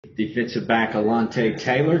Defensive back Alontae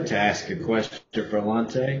Taylor. To ask a question for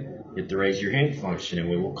Alontae, hit the raise your hand function and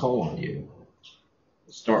we will call on you.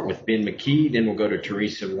 We'll start with Ben McKee, then we'll go to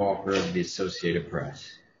Teresa Walker of the Associated Press.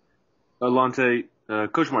 Alontae,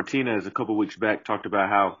 Coach Martinez a couple weeks back talked about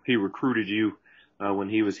how he recruited you when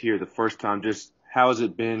he was here the first time. Just how has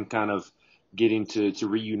it been kind of getting to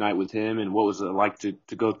reunite with him, and what was it like to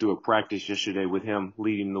go through a practice yesterday with him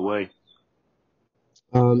leading the way?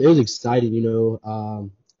 It was exciting,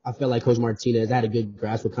 I felt like Coach Martinez, I had a good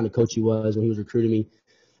grasp what kind of coach he was when he was recruiting me,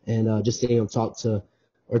 and just seeing him talk to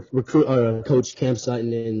or recruit Coach Cam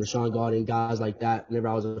Sutton and Rashawn Gaulden, guys like that whenever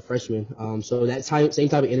I was a freshman. So that same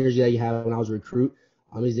type of energy that you had when I was a recruit,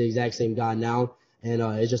 he's the exact same guy now, and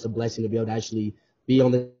it's just a blessing to be able to actually be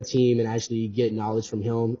on the team and actually get knowledge from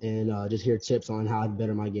him and just hear tips on how to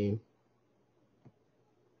better my game.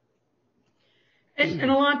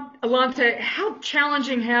 And Alontae, how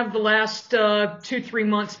challenging have the last 2-3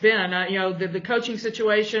 months been? The coaching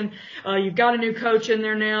situation. You've got a new coach in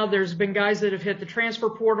there now. There's been guys that have hit the transfer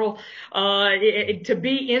portal. To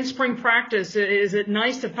be in spring practice, is it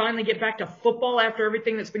nice to finally get back to football after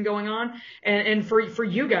everything that's been going on? And for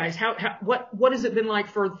you guys, what has it been like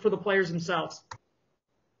for the players themselves?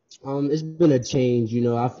 It's been a change.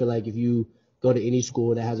 I feel like if you go to any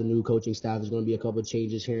school that has a new coaching staff, there's going to be a couple of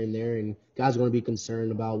changes here and there, and guys are going to be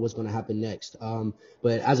concerned about what's going to happen next.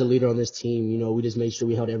 But as a leader on this team, we just made sure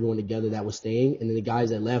we held everyone together that was staying, and then the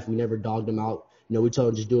guys that left, we never dogged them out. We told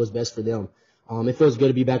them just do what's best for them. It feels good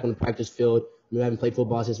to be back on the practice field. We haven't played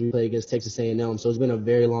football since we played against Texas A&M, so it's been a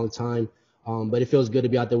very long time. But it feels good to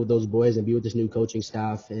be out there with those boys and be with this new coaching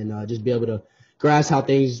staff and just be able to grasp how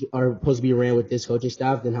things are supposed to be ran with this coaching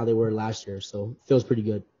staff than how they were last year. So it feels pretty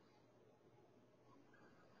good.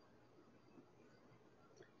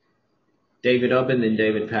 David Ubben and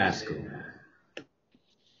David Pascal.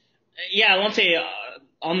 Yeah, Alontae,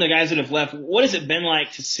 on the guys that have left, what has it been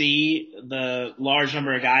like to see the large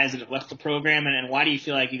number of guys that have left the program, and why do you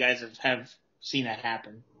feel like you guys have seen that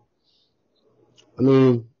happen? I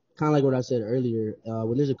mean, kind of like what I said earlier,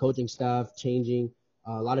 when there's a coaching staff changing,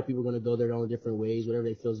 a lot of people are going to go their own different ways, whatever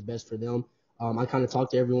they feel is best for them. I kind of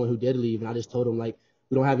talked to everyone who did leave, and I just told them, we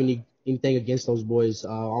don't have anything against those boys. I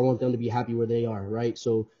want them to be happy where they are, right?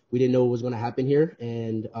 So we didn't know what was going to happen here,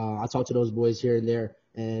 and I talked to those boys here and there,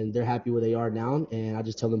 and they're happy where they are now, and I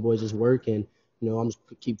just tell them boys just work, and I'm just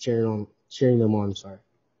keep cheering them on. Sorry.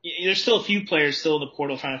 There's still a few players still in the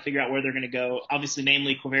portal trying to figure out where they're going to go. Obviously,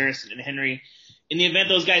 namely Quavaris and Henry. In the event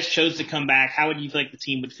those guys chose to come back, how would you feel like the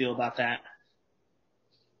team would feel about that?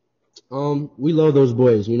 We love those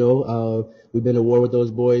boys. We've been to war with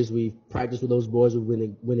those boys. We've practiced with those boys. We've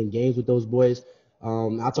been winning games with those boys.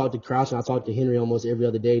 I talk to Crouch and I talk to Henry almost every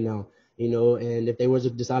other day now, and if they were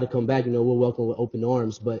to decide to come back, we'll welcome with open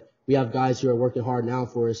arms. But we have guys who are working hard now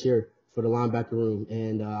for us here for the linebacker room,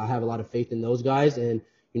 and I have a lot of faith in those guys. And,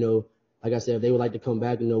 like I said, if they would like to come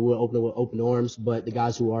back, we'll open it with open arms. But the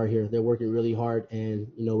guys who are here, they're working really hard,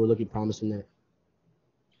 and, we're looking promising there.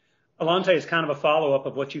 Alontae, is kind of a follow-up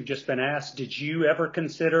of what you've just been asked. Did you ever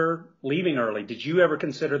consider leaving early? Did you ever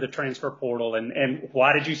consider the transfer portal, and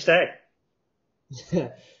why did you stay?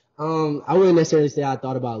 I wouldn't necessarily say I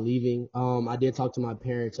thought about leaving. I did talk to my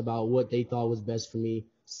parents about what they thought was best for me,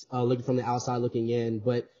 looking from the outside looking in.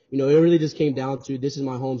 But, it really just came down to this is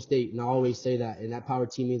my home state, and I always say that, and that Power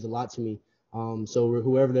team means a lot to me. So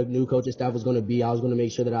whoever the new coaching staff was going to be, I was going to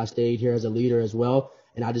make sure that I stayed here as a leader as well.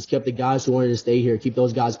 And I just kept the guys who wanted to stay here, keep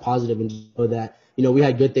those guys positive and know that, we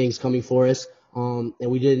had good things coming for us. And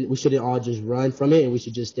we shouldn't all just run from it, and we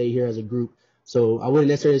should just stay here as a group. So I wouldn't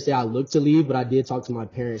necessarily say I looked to leave, but I did talk to my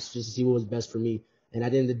parents just to see what was best for me. And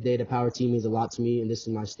at the end of the day, the Power team means a lot to me, and this is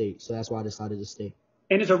my state. So that's why I decided to stay.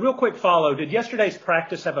 And as a real quick follow, did yesterday's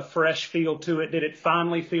practice have a fresh feel to it? Did it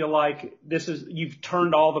finally feel like you've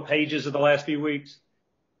turned all the pages of the last few weeks?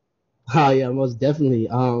 Oh, yeah, most definitely.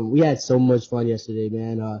 We had so much fun yesterday,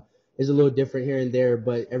 man. It's a little different here and there,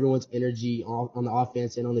 but everyone's energy on the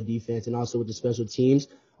offense and on the defense and also with the special teams,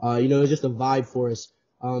 it was just a vibe for us.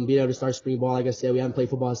 Being able to start spring ball, like I said, we haven't played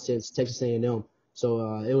football since Texas A&M.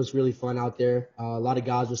 So it was really fun out there. A lot of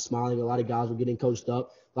guys were smiling. A lot of guys were getting coached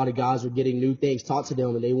up. A lot of guys were getting new things taught to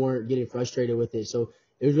them, and they weren't getting frustrated with it. So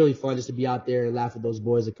it was really fun just to be out there and laugh with those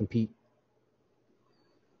boys and compete.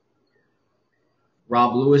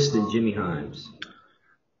 Rob Lewis and Jimmy Himes.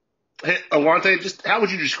 Hey, Alontae, just how would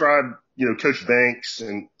you describe, Coach Banks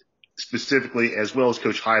and specifically as well as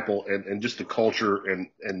Coach Heupel and just the culture and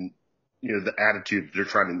the attitude that they're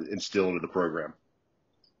trying to instill into the program?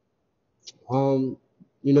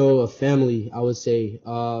 A family, I would say.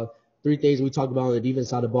 3 things we talk about on the defense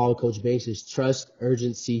side of the ball with Coach Banks is trust,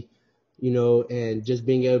 urgency, and just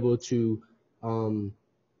being able to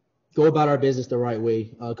go about our business the right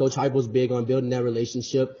way. Coach Heupel's big on building that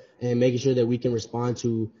relationship and making sure that we can respond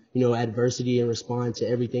to, adversity and respond to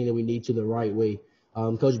everything that we need to the right way.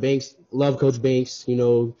 Coach Banks, love Coach Banks.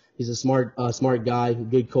 He's a smart guy,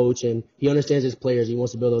 good coach, and he understands his players. He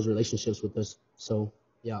wants to build those relationships with us. So,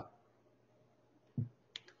 yeah.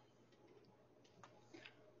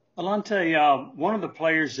 Alontae, one of the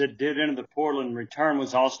players that did enter the portal and return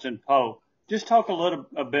was Austin Pope. Just talk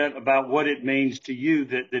a bit about what it means to you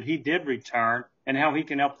that he did return and how he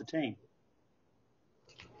can help the team.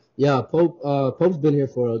 Yeah, Pope's been here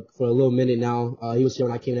for a little minute now. He was here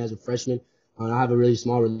when I came in as a freshman. I have a really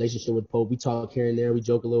small relationship with Pope. We talk here and there. We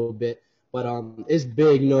joke a little bit. But it's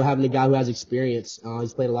big, having a guy who has experience.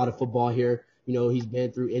 He's played a lot of football here. He's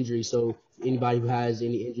been through injury. So anybody who has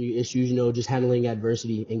any injury issues, just handling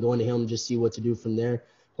adversity and going to him and just see what to do from there.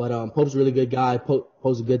 But Pope's a really good guy.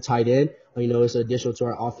 Pope's a good tight end. It's an additional to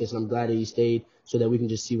our offense, and I'm glad that he stayed so that we can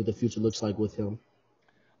just see what the future looks like with him.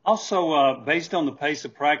 Also, based on the pace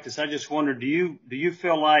of practice, I just wondered, do you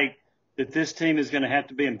feel like that this team is going to have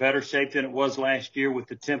to be in better shape than it was last year with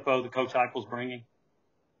the tempo that Coach Heupel's bringing?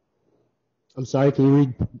 I'm sorry, can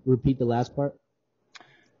you repeat the last part?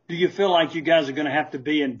 Do you feel like you guys are going to have to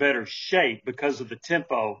be in better shape because of the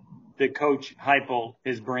tempo that Coach Heupel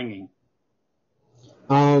is bringing?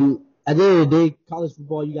 At the end of the day, college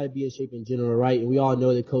football, you got to be in shape in general, right? And we all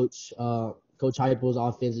know that Coach Heupel's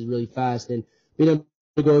offense is really fast, and being able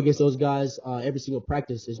to go against those guys every single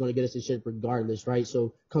practice is going to get us in shape regardless, right?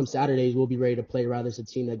 So come Saturdays, we'll be ready to play, rather it's a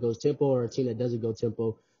team that goes tempo or a team that doesn't go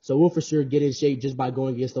tempo. So we'll for sure get in shape just by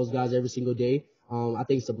going against those guys every single day. I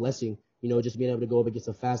think it's a blessing, just being able to go up against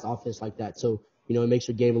a fast offense like that. So, it makes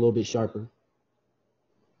your game a little bit sharper.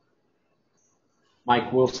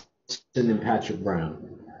 Mike Wilson and Patrick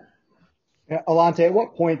Brown. Alontae, at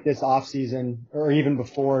what point this offseason or even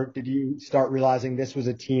before did you start realizing this was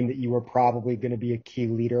a team that you were probably going to be a key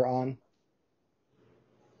leader on?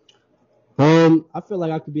 I feel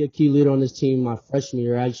like I could be a key leader on this team my freshman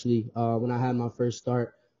year, actually, when I had my first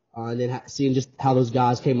start. And then seeing just how those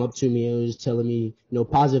guys came up to me and was just telling me,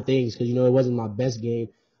 positive things because, it wasn't my best game.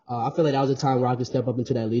 I feel like that was a time where I could step up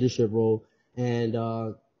into that leadership role. And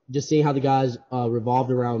just seeing how the guys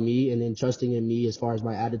revolved around me and then trusting in me as far as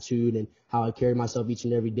my attitude and how I carried myself each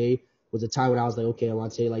and every day was a time when I was like, okay,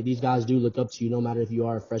 Alontae, like these guys do look up to you no matter if you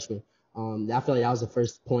are a freshman. I feel like that was the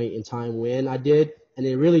first point in time when I did. And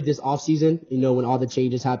then really this offseason, when all the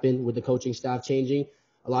changes happened with the coaching staff changing,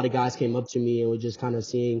 a lot of guys came up to me and were just kind of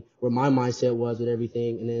seeing where my mindset was with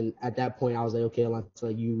everything. And then at that point, I was like, okay, Alontae,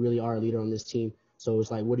 like you really are a leader on this team. So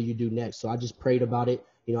it's like, what do you do next? So I just prayed about it.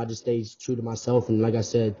 I just stayed true to myself. And like I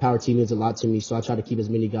said, power team means a lot to me. So I try to keep as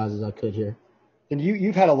many guys as I could here. And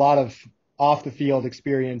you've had a lot of off the field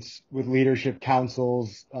experience with leadership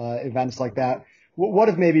councils, events like that. What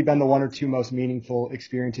have maybe been the one or two most meaningful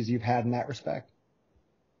experiences you've had in that respect?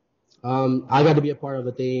 I got to be a part of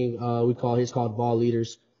a thing it's called Vol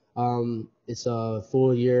Leaders. It's a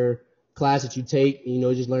full year class that you take,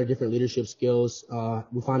 just learn different leadership skills.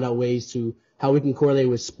 We find out ways to how we can correlate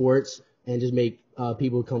with sports and just make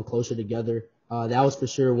people come closer together. That was for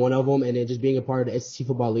sure one of them. And then just being a part of the SEC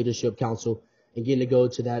Football Leadership Council and getting to go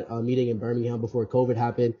to that meeting in Birmingham before COVID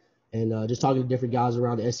happened and just talking to different guys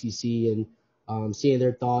around the SEC and seeing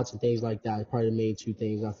their thoughts and things like that is probably the main two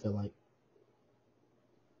things I feel like.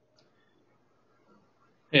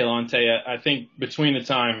 Hey, Alontae, I think between the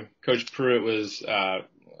time Coach Pruitt was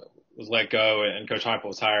let go and Coach Heupel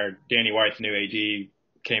was hired, Danny White, the new AD,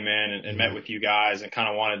 came in and met with you guys and kind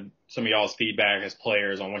of wanted some of y'all's feedback as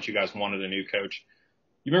players on what you guys wanted a new coach.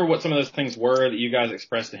 You remember what some of those things were that you guys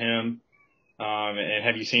expressed to him? And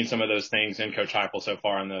have you seen some of those things in Coach Heupel so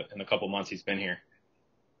far in the couple months he's been here?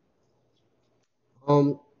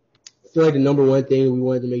 I feel like the number one thing we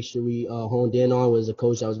wanted to make sure we honed in on was a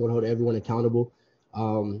coach that was going to hold everyone accountable.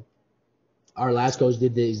 Our last coach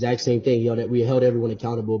did the exact same thing. We held everyone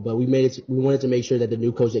accountable, but we wanted to make sure that the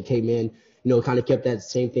new coach that came in, kind of kept that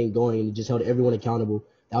same thing going and just held everyone accountable.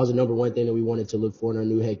 That was the number one thing that we wanted to look for in our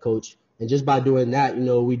new head coach. And just by doing that,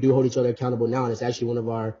 we do hold each other accountable now, and it's actually one of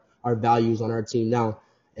our values on our team now.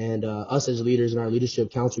 And us as leaders in our leadership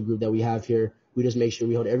council group that we have here, we just make sure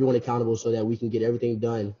we hold everyone accountable so that we can get everything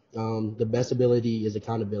done. The best ability is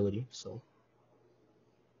accountability. So.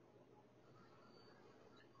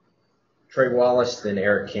 Trey Wallace, then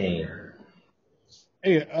Eric Kane.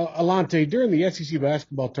 Hey, Alontae, during the SEC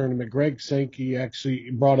basketball tournament, Greg Sankey actually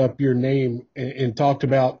brought up your name and talked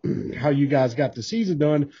about how you guys got the season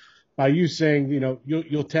done by you saying,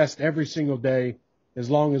 you'll test every single day as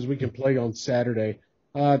long as we can play on Saturday.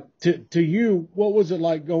 To you, what was it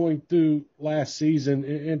like going through last season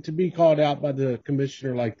and to be called out by the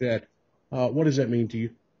commissioner like that? What does that mean to you?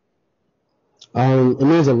 It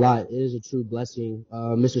means a lot. It is a true blessing.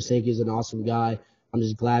 Mr. Sankey is an awesome guy. I'm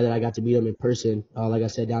just glad that I got to meet him in person. Like I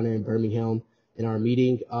said, down there in Birmingham in our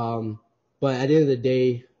meeting. But at the end of the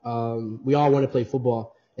day, we all want to play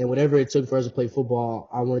football, and whatever it took for us to play football,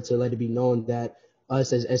 I wanted to let it be known that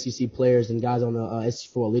us as SEC players and guys on the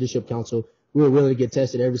SEC Football Leadership Council, we were willing to get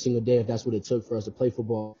tested every single day if that's what it took for us to play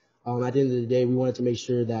football. At the end of the day, we wanted to make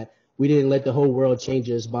sure that we didn't let the whole world change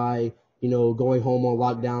us by going home on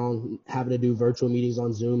lockdown, having to do virtual meetings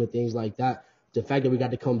on Zoom and things like that. The fact that we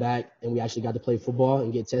got to come back and we actually got to play football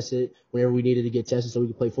and get tested whenever we needed to get tested so we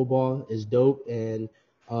could play football is dope. And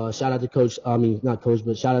shout out to Coach, not Coach,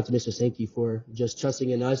 but shout out to Mr. Sankey for just trusting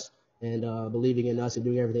in us and believing in us and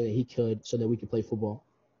doing everything that he could so that we could play football.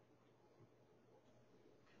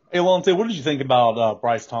 Hey, Alontae, what did you think about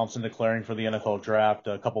Bryce Thompson declaring for the NFL draft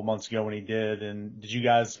a couple months ago when he did? And did you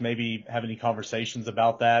guys maybe have any conversations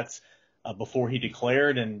about that before he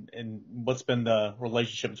declared? And what's been the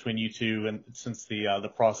relationship between you two and since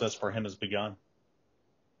the process for him has begun?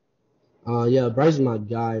 Yeah, Bryce is my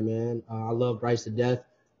guy, man. I love Bryce to death.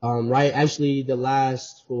 Right, actually,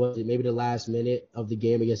 maybe the last minute of the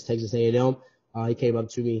game against Texas A&M, he came up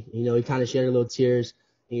to me. He kind of shared a little tears.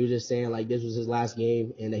 And he was just saying like this was his last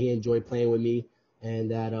game and that he enjoyed playing with me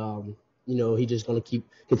and that he just gonna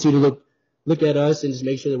continue to look at us and just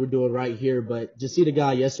make sure that we're doing right here. But just see the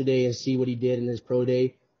guy yesterday and see what he did in his pro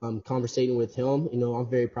day, conversating with him. I'm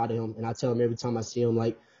very proud of him, and I tell him every time I see him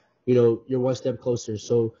like, you're one step closer.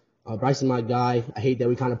 So Bryce is my guy. I hate that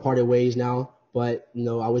we kind of parted ways now, but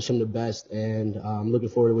I wish him the best, and I'm looking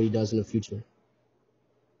forward to what he does in the future.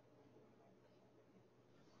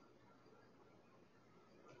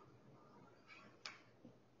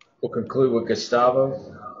 We'll conclude with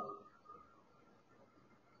Gustavo.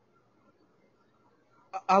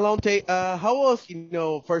 Alontae, how was,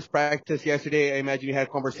 first practice yesterday? I imagine you had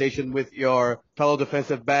a conversation with your fellow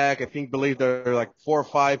defensive back. I believe there are like 4 or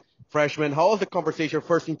 5 freshmen. How was the conversation,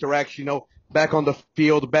 first interaction, back on the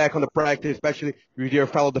field, back on the practice, especially with your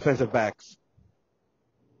fellow defensive backs?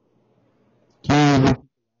 Can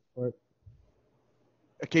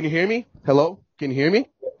you hear me? Hello? Can you hear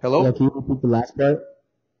me? Hello? Yeah, can you repeat the last part?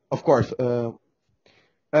 Of course.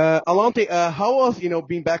 Alontae, how was,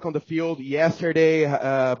 being back on the field yesterday,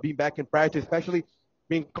 being back in practice, especially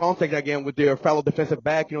being in contact again with your fellow defensive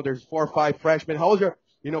back? There's 4 or 5 freshmen. How was your,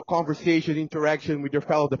 conversation, interaction with your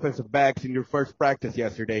fellow defensive backs in your first practice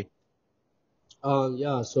yesterday?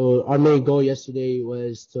 Yeah, so our main goal yesterday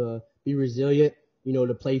was to be resilient,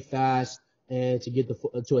 to play fast and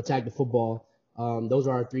to attack the football. Those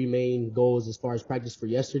are our 3 main goals as far as practice for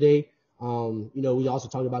yesterday. We also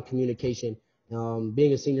talked about communication.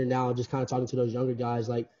 Being a senior now, just kind of talking to those younger guys,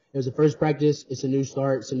 like it was the first practice. It's a new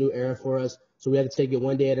start. It's a new era for us. So we have to take it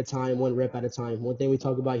one day at a time, one rep at a time. One thing we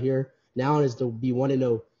talk about here now is to be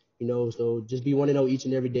 1-0, so just be 1-0 each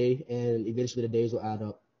and every day, and eventually the days will add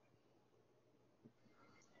up.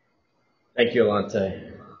 Thank you,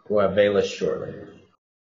 Alontae. We'll have Bayless shortly.